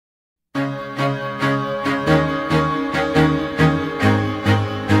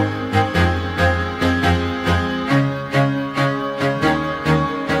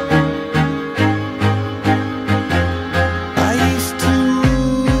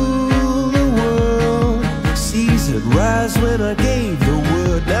when I gave the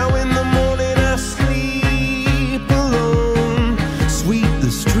word. Now in the morning I sleep alone. Sweep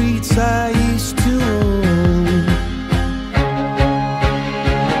the streets I used to own.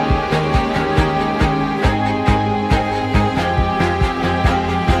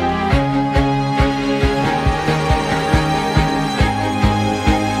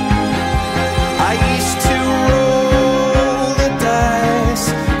 I used to roll the dice,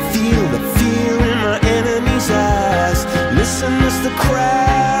 feel the fear in my enemy's eyes, listen as the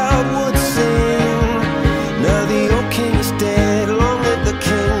crowd would sing. Now the old king is dead, long live the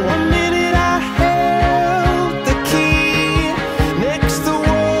king. One minute I held the key, next the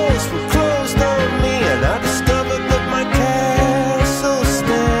walls were closed on me, and I discovered that my castle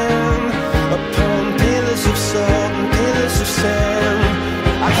stand upon pillars of salt and pillars of sand.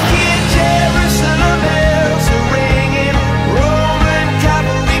 I hear Jerusalem bells are ringing, Roman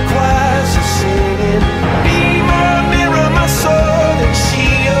cavalry choirs are singing. Be my mirror, my sword and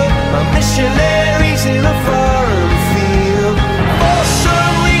shield, my missionaries in a foreign field. For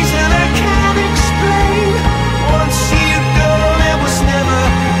some reason I can't explain, once you've gone it was never,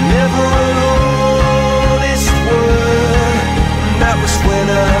 never an honest word. And that was when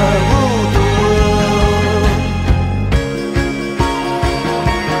I ruled the world.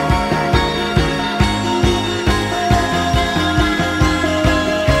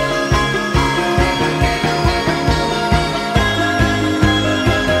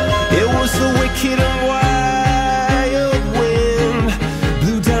 It was the wicked and wild wind,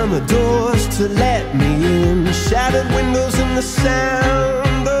 blew down the doors to let me in, shattered windows and the sound